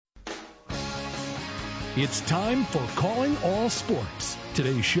It's time for Calling All Sports.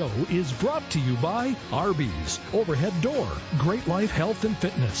 Today's show is brought to you by Arby's, Overhead Door, Great Life Health and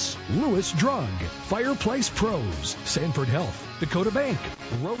Fitness, Lewis Drug, Fireplace Pros, Sanford Health, Dakota Bank,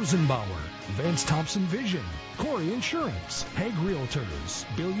 Rosenbauer, Vance Thompson Vision, Corey Insurance, Hague Realtors,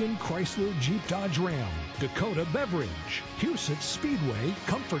 Billion Chrysler Jeep Dodge Ram, Dakota Beverage, Huset's Speedway,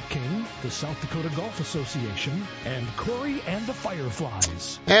 Comfort King, the South Dakota Golf Association, and Corey and the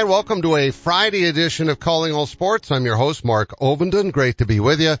Fireflies. And welcome to a Friday edition of Calling All Sports. I'm your host, Mark Ovenden. Great to be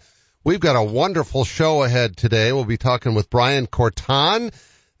with you. We've got a wonderful show ahead today. We'll be talking with Brian Kortan,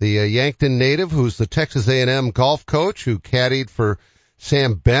 the Yankton native who's the Texas A&M golf coach who caddied for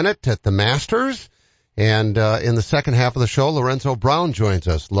Sam Bennett at the Masters. And in the second half of the show, Lorenzo Brown joins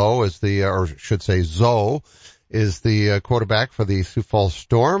us. Zoe is the quarterback for the Sioux Falls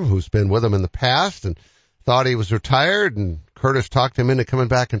Storm, who's been with him in the past and thought he was retired, and Curtis talked him into coming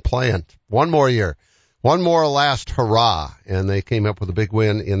back and playing. One more year. One more last hurrah. And they came up with a big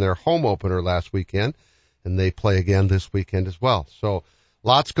win in their home opener last weekend, and they play again this weekend as well. So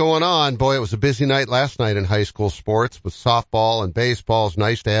lots going on. Boy, it was a busy night last night in high school sports with softball and baseball. It's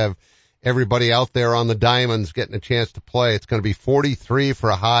nice to have everybody out there on the diamonds getting a chance to play. It's going to be 43 for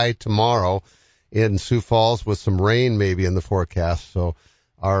a high tomorrow in Sioux Falls with some rain maybe in the forecast. So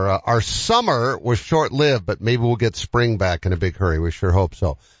our summer was short-lived, but maybe we'll get spring back in a big hurry. We sure hope so.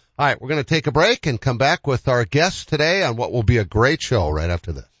 All right, we're going to take a break and come back with our guests today on what will be a great show right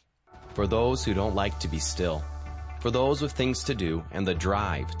after this. For those who don't like to be still, for those with things to do and the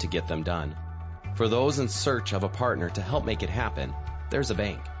drive to get them done, for those in search of a partner to help make it happen, there's a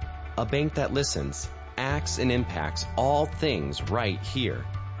bank. A bank that listens, acts, and impacts all things right here.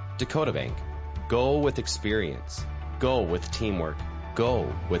 Dakota Bank. Go with experience. Go with teamwork.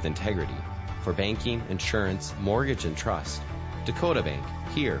 Go with integrity. For banking, insurance, mortgage, and trust. Dakota Bank.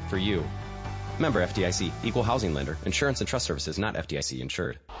 Here for you. Member FDIC, equal housing lender, insurance and trust services, not FDIC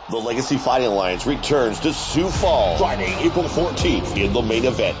insured. The Legacy Fighting Alliance returns to Sioux Falls Friday, April 14th. In the main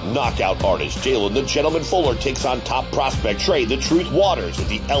event, knockout artist Jalen the Gentleman Fuller takes on top prospect Trey the Truth Waters with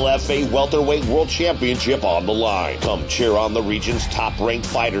the LFA Welterweight World Championship on the line. Come cheer on the region's top-ranked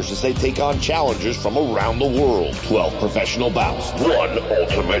fighters as they take on challengers from around the world. 12 professional bouts, one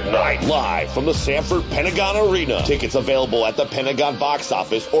ultimate night. Live from the Sanford Pentagon Arena. Tickets available at the Pentagon box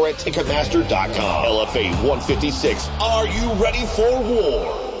office or at Ticketmaster.com. LFA 156, are you ready for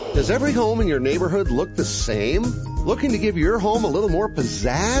war? Does every home in your neighborhood look the same? Looking to give your home a little more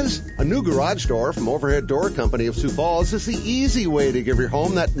pizzazz? A new garage door from Overhead Door Company of Sioux Falls is the easy way to give your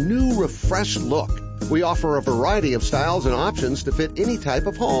home that new, refreshed look. We offer a variety of styles and options to fit any type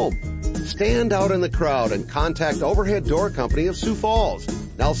of home. Stand out in the crowd and contact Overhead Door Company of Sioux Falls.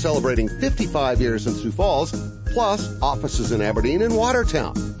 Now celebrating 55 years in Sioux Falls, plus offices in Aberdeen and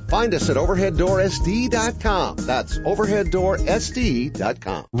Watertown. Find us at overheaddoorsd.com. That's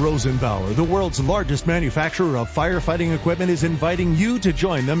overheaddoorsd.com. Rosenbauer, the world's largest manufacturer of firefighting equipment, is inviting you to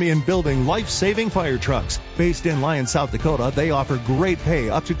join them in building life-saving fire trucks. Based in Lyon, South Dakota, they offer great pay,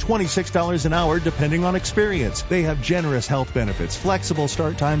 up to $26 an hour depending on experience. They have generous health benefits, flexible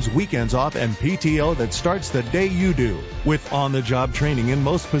start times, weekends off, and PTO that starts the day you do. With on-the-job training in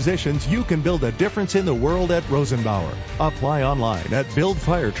most positions, you can build a difference in the world at Rosenbauer. Apply online at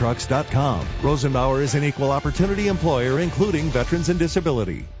buildfiretrucks.com. Rosenbauer is an equal opportunity employer, including veterans and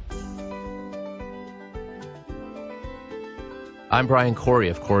disability. I'm Brian Corey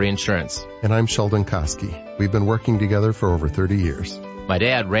of Corey Insurance. And I'm Sheldon Koski. We've been working together for over 30 years. My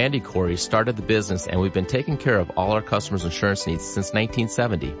dad, Randy Corey, started the business, and we've been taking care of all our customers' insurance needs since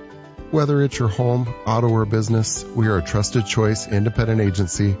 1970. Whether it's your home, auto, or business, we are a trusted choice independent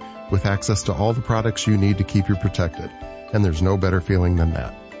agency with access to all the products you need to keep you protected. And there's no better feeling than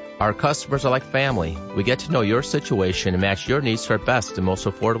that. Our customers are like family. We get to know your situation and match your needs to our best and most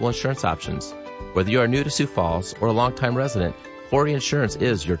affordable insurance options. Whether you are new to Sioux Falls or a longtime resident, Corey Insurance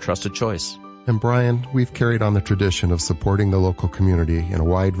is your trusted choice. And Brian, we've carried on the tradition of supporting the local community in a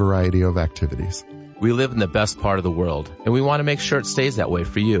wide variety of activities. We live in the best part of the world, and we want to make sure it stays that way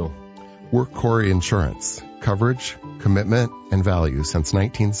for you. We're Corey Insurance. Coverage, commitment, and value since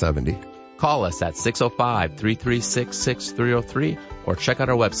 1970. Call us at 605-336-6303 or check out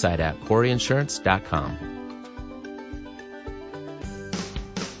our website at CoreyInsurance.com.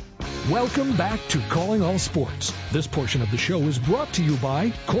 Welcome back to Calling All Sports. This portion of the show is brought to you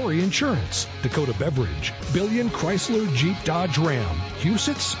by Corey Insurance, Dakota Beverage, Billion Chrysler Jeep Dodge Ram,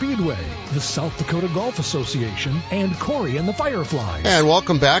 Huset's Speedway, the South Dakota Golf Association, and Corey and the Fireflies. And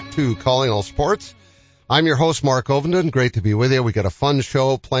welcome back to Calling All Sports. I'm your host, Mark Ovenden. Great to be with you. We got a fun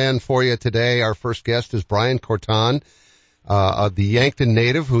show planned for you today. Our first guest is Brian Kortan, the Yankton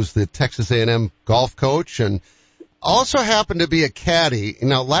native who's the Texas A&M golf coach and also happened to be a caddy.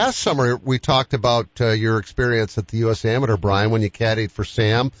 Now, last summer we talked about your experience at the U.S. Amateur, Brian, when you caddied for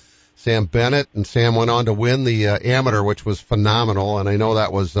Sam Bennett, and Sam went on to win the Amateur, which was phenomenal. And I know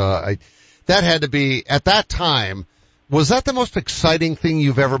that was that had to be, at that time, was that the most exciting thing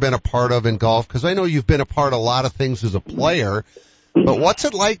you've ever been a part of in golf? Because I know you've been a part of a lot of things as a player, but what's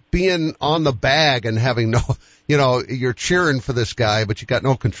it like being on the bag and having no, you're cheering for this guy, but you got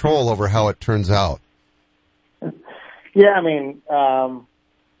no control over how it turns out? Yeah, I mean,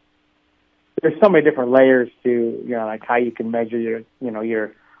 there's so many different layers to, like how you can measure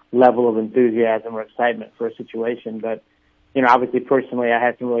your level of enthusiasm or excitement for a situation. But, obviously personally, I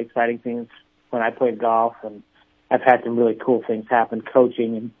had some really exciting things when I played golf, and I've had some really cool things happen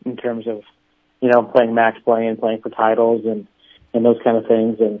coaching in terms of, playing match play and playing for titles and those kind of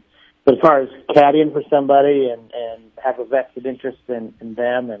things. But as far as caddying for somebody and have a vested interest in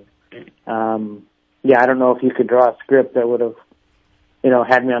them and, yeah, I don't know if you could draw a script that would have,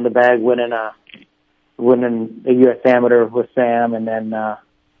 had me on the bag winning a U.S. Amateur with Sam and then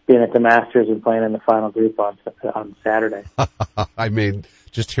being at the Masters and playing in the final group on Saturday. I mean,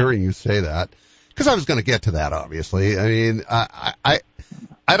 just hearing you say that, because I was going to get to that, obviously. I mean, I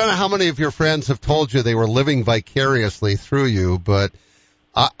don't know how many of your friends have told you they were living vicariously through you, but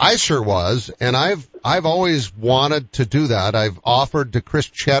I sure was, and I've always wanted to do that. I've offered to Chris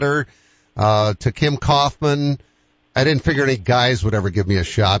Cheddar, to Kim Kaufman. I didn't figure any guys would ever give me a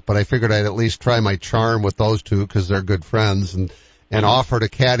shot, but I figured I'd at least try my charm with those two because they're good friends and offer to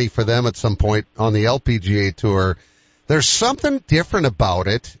caddy for them at some point on the LPGA tour. There's something different about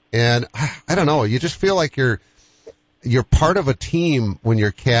it, and I don't know, you just feel like you're part of a team when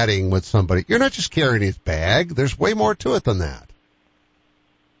you're caddying with somebody. You're not just carrying his bag. There's way more to it than that.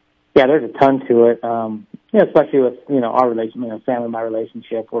 Yeah, there's a ton to it. Especially with, our relation, Sam and my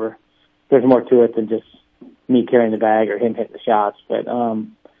relationship, where there's more to it than just me carrying the bag or him hitting the shots. But,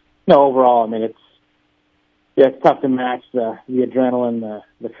 overall, I mean, it's tough to match the adrenaline,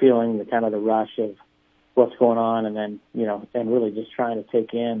 the feeling, the kind of the rush of what's going on, and then, and really just trying to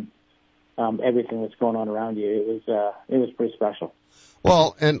take in everything that's going on around you. It was pretty special.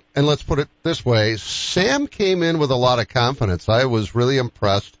 Well, and let's put it this way. Sam came in with a lot of confidence. I was really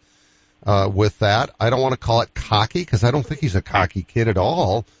impressed with that. I don't want to call it cocky because I don't think he's a cocky kid at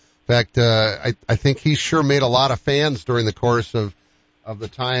all. In fact, I think he sure made a lot of fans during the course of the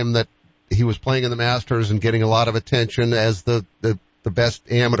time that he was playing in the Masters and getting a lot of attention as the best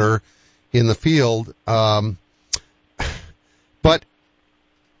amateur in the field. But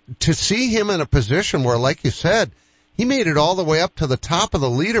to see him in a position where, like you said, he made it all the way up to the top of the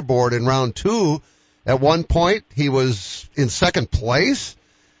leaderboard in round 2. At one point, he was in second place.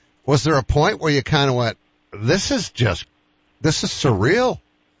 Was there a point where you kind of went, this is surreal?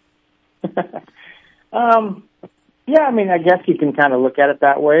 Yeah, I mean, I guess you can kind of look at it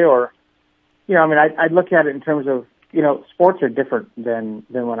that way, or, I'd look at it in terms of, sports are different than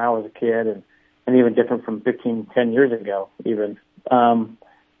when I was a kid and even different from 10 years ago, even.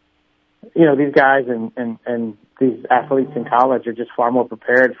 These guys and these athletes in college are just far more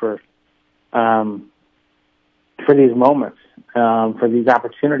prepared for these moments, for these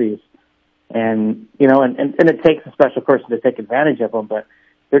opportunities. And, and it takes a special person to take advantage of them, but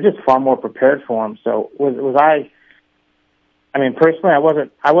they're just far more prepared for them. So was I personally,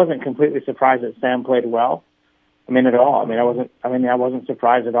 I wasn't completely surprised that Sam played well. At all. I wasn't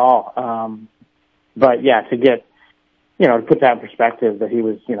surprised at all. But yeah, to get, to put that in perspective, that he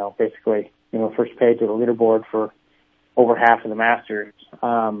was, basically, first page of the leaderboard for over half of the Masters.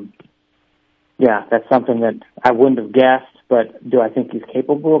 Yeah, that's something that I wouldn't have guessed, but do I think he's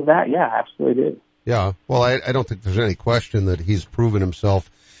capable of that? Yeah, absolutely do. Yeah, well, I don't think there's any question that he's proven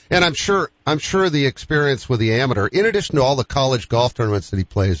himself. And I'm sure the experience with the amateur, in addition to all the college golf tournaments that he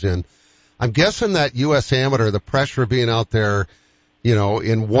plays in, I'm guessing that U.S. Amateur, the pressure of being out there,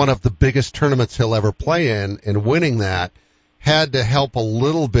 in one of the biggest tournaments he'll ever play in and winning that had to help a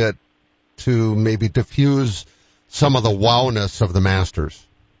little bit to maybe diffuse some of the wowness of the Masters.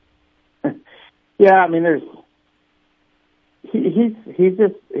 Yeah, he's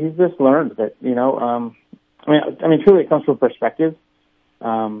just learned that, truly it comes from perspective.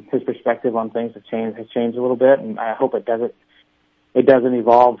 His perspective on things has changed a little bit, and I hope it doesn't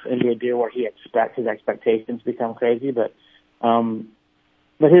evolve into a deal where his expectations become crazy, but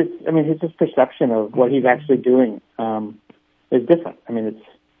his perception of what he's actually doing is different.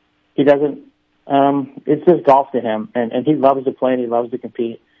 It's just golf to him, and he loves to play and he loves to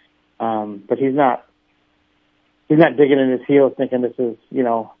compete, but he's not digging in his heels thinking this is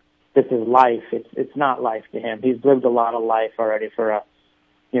this is life. It's not life to him. He's lived a lot of life already for a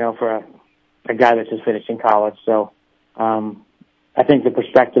guy that's just finishing college. So, I think the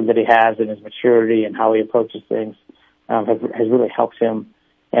perspective that he has and his maturity and how he approaches things, has really helped him.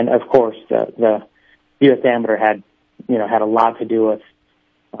 And of course, the U.S. Amateur had a lot to do with,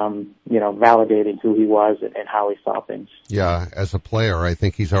 validating who he was and how he saw things. Yeah, as a player, I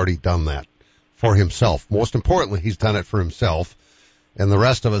think he's already done that for himself. Most importantly, he's done it for himself, and the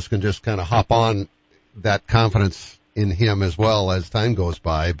rest of us can just kind of hop on that confidence in him as well as time goes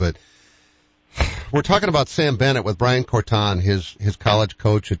by. But we're talking about Sam Bennett with Brian Kortan, his college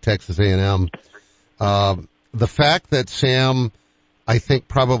coach at Texas A&M. The fact that Sam, I think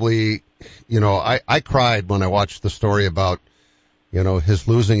probably, I cried when I watched the story about, his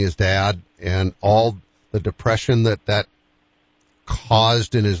losing his dad and all the depression that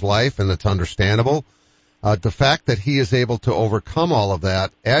caused in his life, and it's understandable. The fact that he is able to overcome all of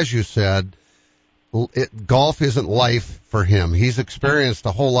that, as you said, golf isn't life for him. He's experienced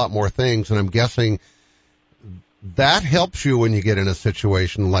a whole lot more things, and I'm guessing that helps you when you get in a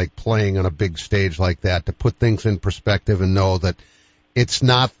situation like playing on a big stage like that, to put things in perspective and know that it's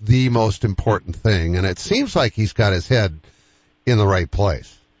not the most important thing. And it seems like he's got his head in the right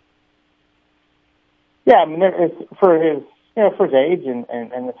place. Yeah, I mean, for his age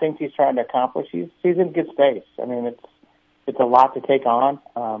and the things he's trying to accomplish, he's in good space. I mean, it's a lot to take on.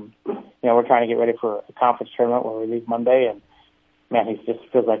 We're trying to get ready for a conference tournament where we leave Monday, and man, he just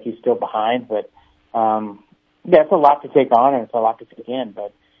feels like he's still behind. But it's a lot to take on, and it's a lot to take in.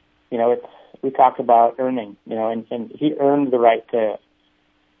 But we talked about earning, and he earned the right to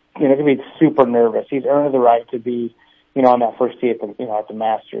be super nervous. He's earned the right to be, on that first tee at the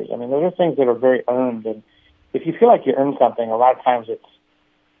Masters. I mean, those are things that are very earned, and if you feel like you earned something, a lot of times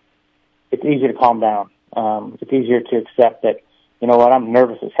it's easier to calm down. It's easier to accept that, I'm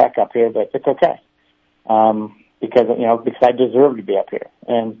nervous as heck up here, but it's okay. Because I deserve to be up here.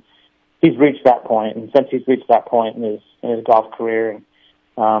 And he's reached that point, and since he's reached that point in his golf career,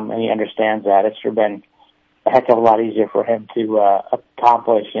 and he understands that, it's sure been a heck of a lot easier for him to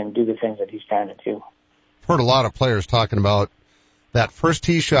accomplish and do the things that he's trying to do. I've heard a lot of players talking about that first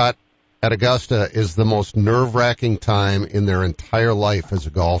tee shot at Augusta is the most nerve-wracking time in their entire life as a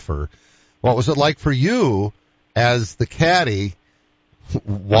golfer. What was it like for you as the caddy,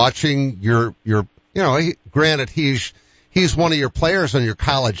 watching granted he's one of your players on your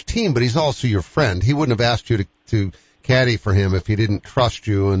college team, but he's also your friend. He wouldn't have asked you to caddy for him if he didn't trust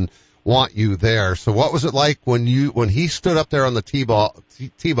you and want you there. So what was it like when he stood up there on the tee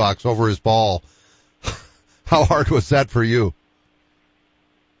box over his ball? How hard was that for you?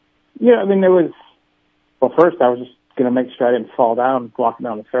 Yeah, I mean, first I was just going to make sure I didn't fall down walking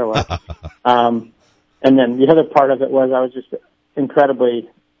down the fairway. And then the other part of it was I was just incredibly,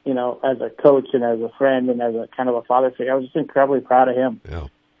 as a coach and as a friend and as a kind of a father figure, I was just incredibly proud of him. Yeah.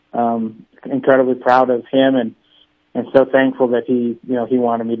 Incredibly proud of him and so thankful that he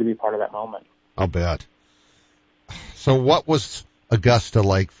wanted me to be part of that moment. I'll bet. So what was Augusta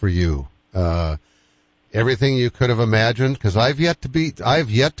like for you? Everything you could have imagined? Because I've yet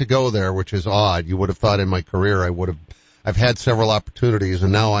to go there, which is odd. You would have thought in my career I've had several opportunities,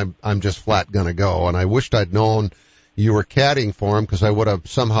 and now I'm just flat gonna go. And I wished I'd known you were caddying for him, because I would have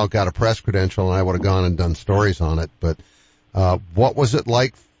somehow got a press credential and I would have gone and done stories on it. But what was it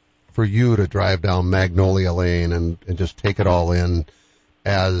like for you to drive down Magnolia Lane and just take it all in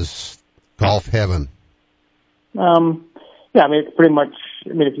as golf heaven? Yeah, I mean, it's pretty much,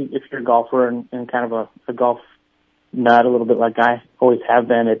 if you're a golfer and kind of a golf nut, a little bit like I always have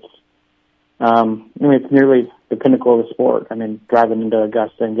been, it's nearly the pinnacle of the sport. I mean, driving into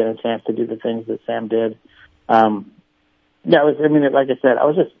Augusta and getting a chance to do the things that Sam did. Like I said, I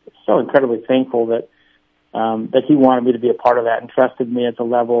was just so incredibly thankful that he wanted me to be a part of that and trusted me at the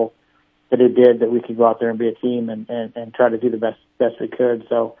level that he did, that we could go out there and be a team and try to do the best we could.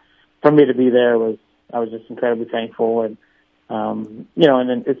 So for me to be there I was just incredibly thankful, and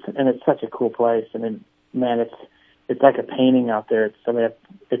it's such a cool place. And then, man, it's like a painting out there. It's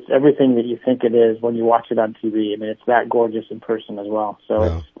everything that you think it is when you watch it on TV. I mean, it's that gorgeous in person as well.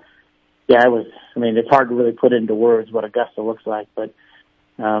 So it's hard to really put into words what Augusta looks like, but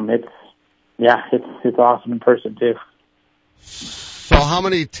it's awesome in person too. So how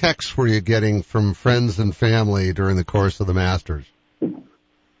many texts were you getting from friends and family during the course of the Masters?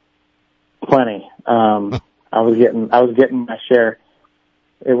 Plenty. I was getting my share.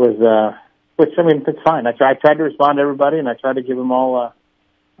 It was, it's fine. I tried to respond to everybody, and I tried to give them all,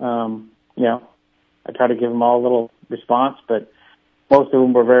 I tried to give them all a little response, but most of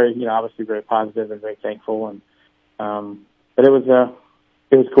them were very, obviously very positive and very thankful. And, but it was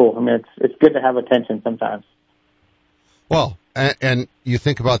it was cool. I mean, it's good to have attention sometimes. Well, and you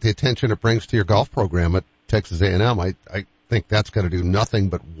think about the attention it brings to your golf program at Texas A&M. I think that's going to do nothing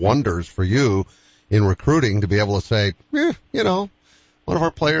but wonders for you in recruiting to be able to say, you know, one of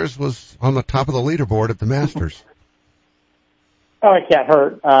our players was on the top of the leaderboard at the Masters. Oh, it can't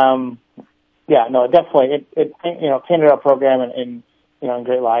hurt. Yeah, no, definitely. It you know, painted our program in you know, in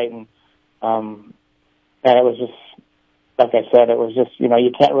great light, and it was just, like I said, it was just, you know,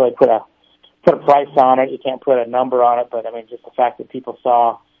 you can't really put a price on it. You can't put a number on it, but I mean, just the fact that people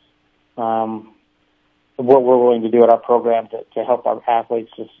saw what we're willing to do at our program to help our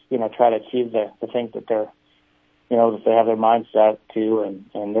athletes just, you know, try to achieve the things that they're, you know, that they have their mindset to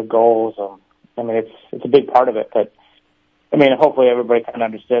and their goals. I mean, it's a big part of it, but I mean, hopefully everybody kind of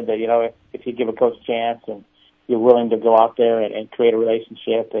understood that, you know, if you give a coach a chance and you're willing to go out there and create a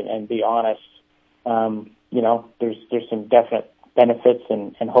relationship and be honest, you know, there's some definite benefits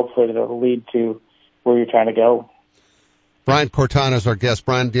and hopefully it'll lead to where you're trying to go. Brian Kortan is our guest.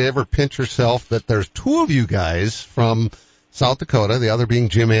 Brian, do you ever pinch yourself that there's two of you guys from South Dakota, the other being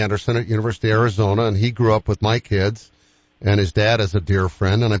Jim Anderson at University of Arizona, and he grew up with my kids, and his dad is a dear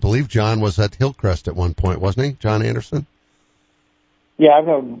friend, and I believe John was at Hillcrest at one point, wasn't he, John Anderson? Yeah, I've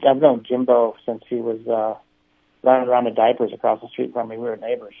known Jimbo since he was running around in diapers across the street from me. We were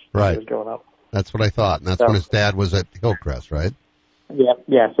neighbors when he was growing up. That's what I thought, and that's when his dad was at Hillcrest, right?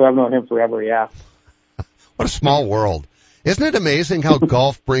 Yeah, so I've known him forever, yeah. What a small world. Isn't it amazing how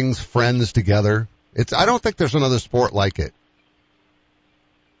golf brings friends together? I don't think there's another sport like it.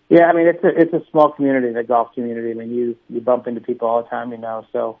 Yeah, I mean, it's a small community, the golf community. I mean, you bump into people all the time, you know,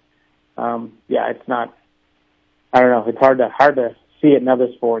 so, yeah, it's not, I don't know, it's hard to see it in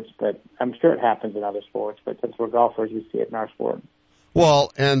other sports, but I'm sure it happens in other sports, but since we're golfers, we see it in our sport.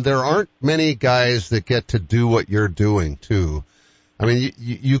 Well, and there aren't many guys that get to do what you're doing, too. I mean,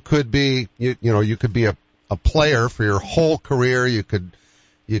 you could be, you know, you could be a player for your whole career. You could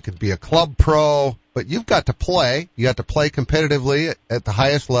be a club pro, but you've got to play. You got to play competitively at the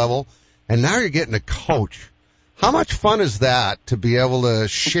highest level, and now you're getting a coach. How much fun is that to be able to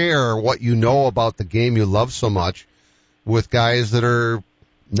share what you know about the game you love so much with guys that are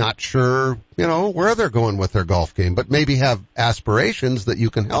not sure, you know, where they're going with their golf game, but maybe have aspirations that you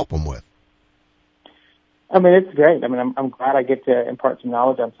can help them with? I mean, it's great. I mean, I'm glad I get to impart some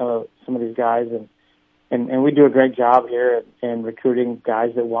knowledge on some of these guys, and we do a great job here in recruiting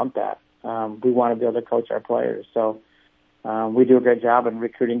guys that want that. We want to be able to coach our players, so we do a great job in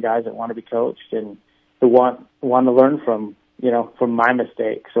recruiting guys that want to be coached and who want to learn from, you know, from my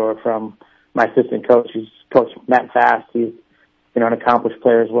mistakes or from my assistant coach, who's Coach Matt Fast. He's, you know, an accomplished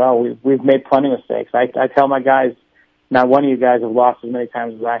player as well. We've made plenty of mistakes. I tell my guys, not one of you guys have lost as many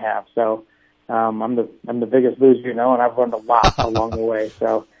times as I have. So I'm the biggest loser, you know, and I've learned a lot along the way.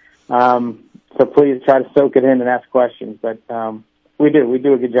 So please try to soak it in and ask questions. But we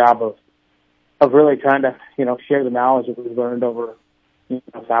do a good job of really trying to, you know, share the knowledge that we've learned over, you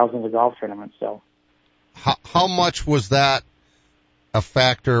know, thousands of golf tournaments. So how much was that a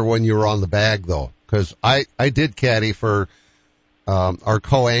factor when you were on the bag, though? Because I did caddy for our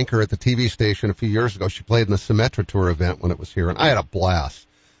co-anchor at the TV station a few years ago. She played in the Symetra Tour event when it was here, and I had a blast.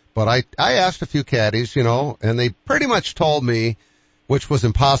 But I asked a few caddies, you know, and they pretty much told me, which was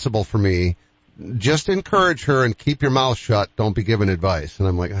impossible for me, just encourage her and keep your mouth shut. Don't be giving advice. And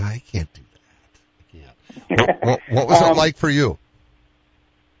I'm like, I can't do that. I can't. What was it like for you?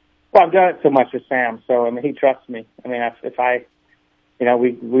 Well, I've done it so much with Sam, so, I mean, he trusts me. I mean, if I, you know,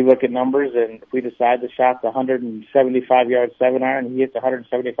 we look at numbers, and if we decide to shot the 175-yard 7-iron, and he hits the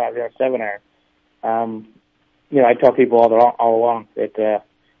 175-yard 7-iron, you know, I tell people all along that,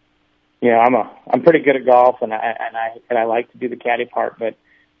 you know, I'm pretty good at golf, and I like to do the caddy part, but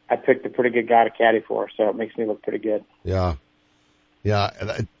I picked a pretty good guy to caddy for, so it makes me look pretty good. Yeah.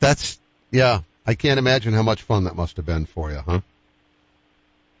 I can't imagine how much fun that must have been for you, huh?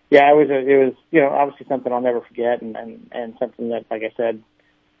 Yeah, it was, you know, obviously something I'll never forget, and something that, like I said,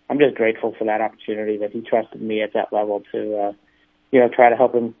 I'm just grateful for that opportunity that he trusted me at that level to, you know, try to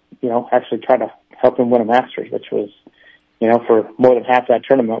help him, you know, actually try to help him win a Masters, which was, you know, for more than half that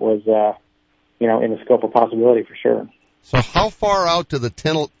tournament was, you know, in the scope of possibility for sure. So how far out do the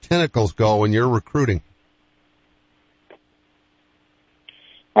tentacles go when you're recruiting?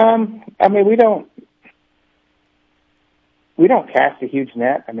 I mean, we don't cast a huge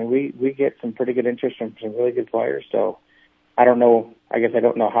net. I mean, we get some pretty good interest from some really good players. So I don't know. I guess I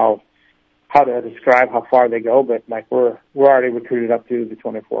don't know how to describe how far they go, but like we're already recruited up to the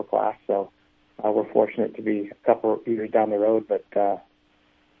 24 class. So we're fortunate to be a couple of years down the road. But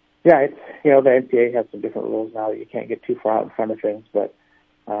yeah, it's, you know, the NCAA has some different rules now that you can't get too far out in front of things. But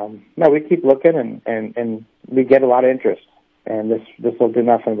no, we keep looking and we get a lot of interest, and this will do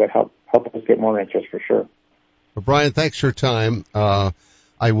nothing but help us get more interest for sure. Well, Brian, thanks for your time.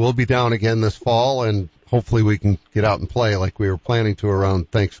 I will be down again this fall, and hopefully we can get out and play like we were planning to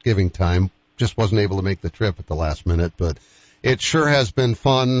around Thanksgiving time. Just wasn't able to make the trip at the last minute, but it sure has been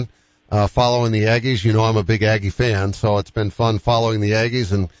fun following the Aggies. You know I'm a big Aggie fan, so it's been fun following the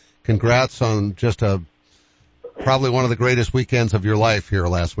Aggies, and congrats on just probably one of the greatest weekends of your life here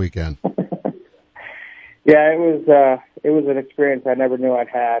last weekend. Yeah, it was an experience I never knew I'd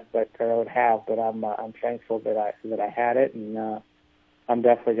have, but I'm thankful that I had it, and I'm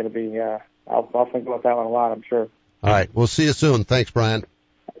definitely going to be. I'll think about that one a lot, I'm sure. All right, we'll see you soon. Thanks, Brian.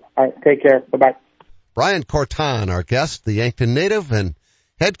 All right, take care. Bye-bye. Brian Kortan, our guest, the Yankton native and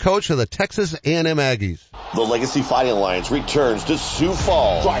head coach of the Texas A&M Aggies. The Legacy Fighting Alliance returns to Sioux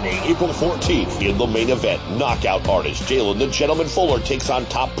Falls Friday, April 14th in the main event. Knockout artist Jalen the Gentleman Fuller takes on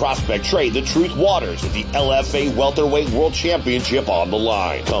top prospect Trey the Truth Waters with the LFA Welterweight World Championship on the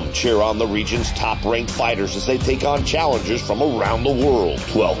line. Come cheer on the region's top-ranked fighters as they take on challengers from around the world.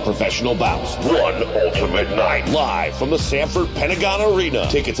 12 professional bouts, one ultimate night. Live from the Sanford Pentagon Arena.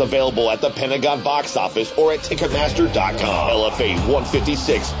 Tickets available at the Pentagon box office or at Ticketmaster.com. LFA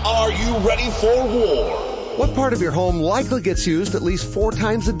 156. Are you ready for war? What part of your home likely gets used at least 4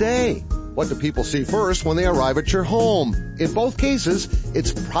 times a day? What do people see first when they arrive at your home? In both cases,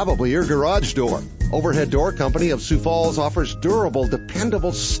 it's probably your garage door. Overhead Door Company of Sioux Falls offers durable,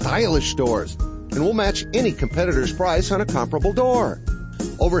 dependable, stylish doors, and will match any competitor's price on a comparable door.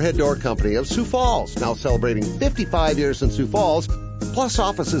 Overhead Door Company of Sioux Falls, now celebrating 55 years in Sioux Falls, plus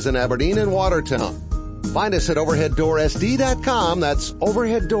offices in Aberdeen and Watertown. Find us at overheaddoorsd.com. That's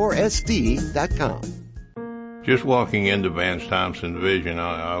overheaddoorsd.com. Just walking into Vance Thompson Vision,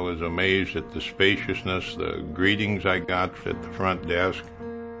 I was amazed at the spaciousness, the greetings I got at the front desk.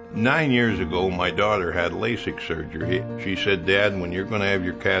 9 years ago, my daughter had LASIK surgery. She said, "Dad, when you're going to have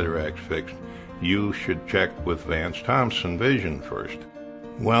your cataracts fixed, you should check with Vance Thompson Vision first."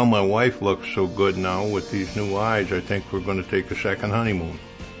 Well, my wife looks so good now with these new eyes, I think we're going to take a second honeymoon.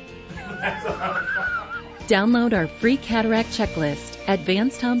 Download our free cataract checklist at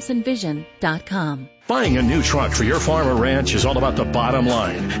VanceThompsonVision.com. Buying a new truck for your farm or ranch is all about the bottom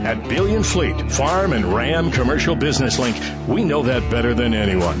line. At Billion Fleet, Farm and Ram Commercial Business Link, we know that better than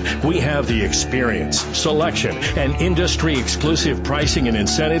anyone. We have the experience, selection, and industry-exclusive pricing and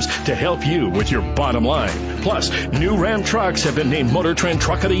incentives to help you with your bottom line. Plus, new Ram trucks have been named Motor Trend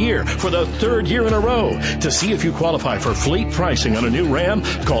Truck of the Year for the 3rd year in a row. To see if you qualify for fleet pricing on a new Ram,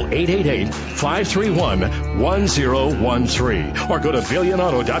 call 888-531-1013 or go to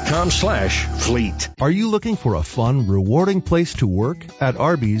billionauto.com/fleet. Are you looking for a fun, rewarding place to work? At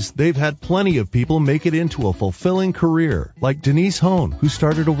Arby's, they've had plenty of people make it into a fulfilling career, like Denise Hone, who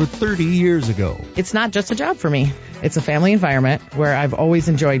started over 30 years ago. It's not just a job for me. It's a family environment where I've always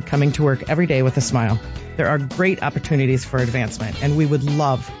enjoyed coming to work every day with a smile. There are great opportunities for advancement, and we would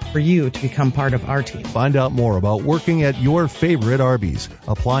love for you to become part of our team. Find out more about working at your favorite Arby's.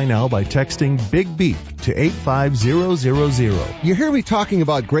 Apply now by texting Big Beef to 85000. You hear me talking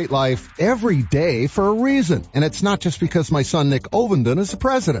about Great Life every day for a reason, and it's not just because my son Nick Ovenden is the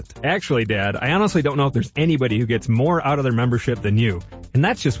president. Actually, Dad, I honestly don't know if there's anybody who gets more out of their membership than you. And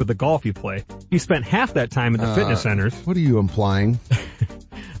that's just with the golf you play. You spent half that time at the fitness centers. What are you implying?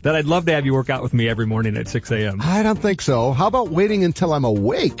 That I'd love to have you work out with me every morning at 6 a.m. I don't think so. How about waiting until I'm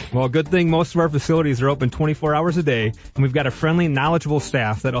awake? Well, good thing most of our facilities are open 24 hours a day, and we've got a friendly, knowledgeable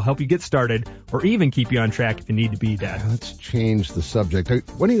staff that'll help you get started or even keep you on track if you need to be, Dad. Let's change the subject.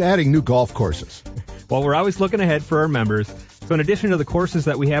 When are you adding new golf courses? Well, we're always looking ahead for our members. So in addition to the courses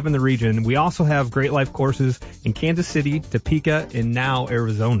that we have in the region, we also have Great Life courses in Kansas City, Topeka, and now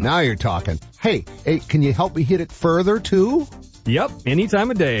Arizona. Now you're talking. Hey, can you help me hit it further, too? Yep, any time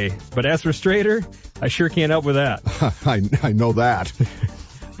of day. But as for straighter, I sure can't help with that. I know that.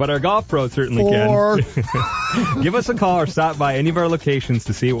 But our golf pros certainly can. Give us a call or stop by any of our locations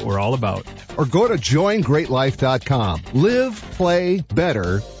to see what we're all about. Or go to joingreatlife.com. Live, play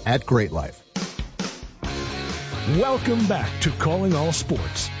better at Great Life. Welcome back to Calling All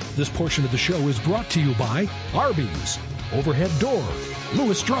Sports. This portion of the show is brought to you by Arby's, Overhead Door,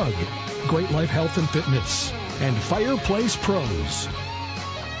 Lewis Drug, Great Life Health and Fitness, and Fireplace Pros.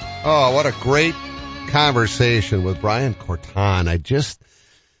 Oh, what a great conversation with Brian Kortan. I just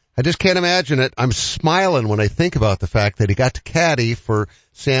can't imagine it. I'm smiling when I think about the fact that he got to caddy for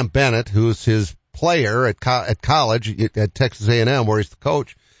Sam Bennett, who's his player at college at Texas A&M, where he's the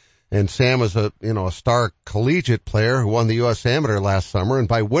coach. And Sam was a star collegiate player who won the U.S. Amateur last summer. And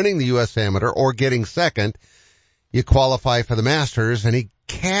by winning the U.S. Amateur or getting second, you qualify for the Masters. And he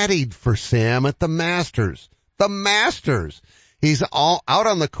caddied for Sam at the Masters. The Masters. He's all out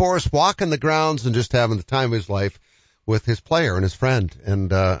on the course, walking the grounds, and just having the time of his life with his player and his friend.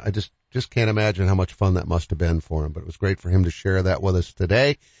 And I just can't imagine how much fun that must have been for him. But it was great for him to share that with us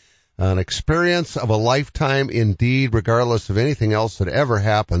today. An experience of a lifetime indeed, regardless of anything else that ever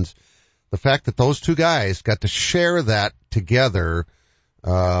happens. The fact that those two guys got to share that together,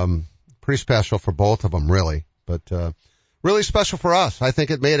 pretty special for both of them, really. But really special for us. I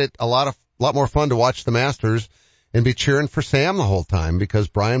think it made it a lot more fun to watch the Masters and be cheering for Sam the whole time because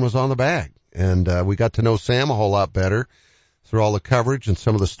Brian was on the bag. And we got to know Sam a whole lot better through all the coverage and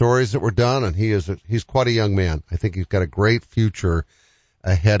some of the stories that were done. And he's quite a young man. I think he's got a great future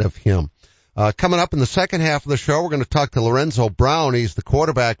ahead of him. Coming up in the second half of the show, we're going to talk to Lorenzo Brown. He's the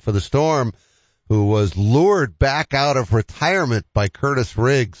quarterback for the Storm who was lured back out of retirement by Curtis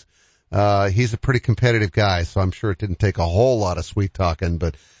Riggs. He's a pretty competitive guy, so I'm sure it didn't take a whole lot of sweet talking,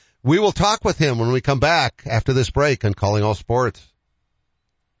 but we will talk with him when we come back after this break on Calling All Sports.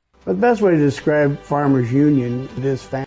 The best way to describe Farmers Union is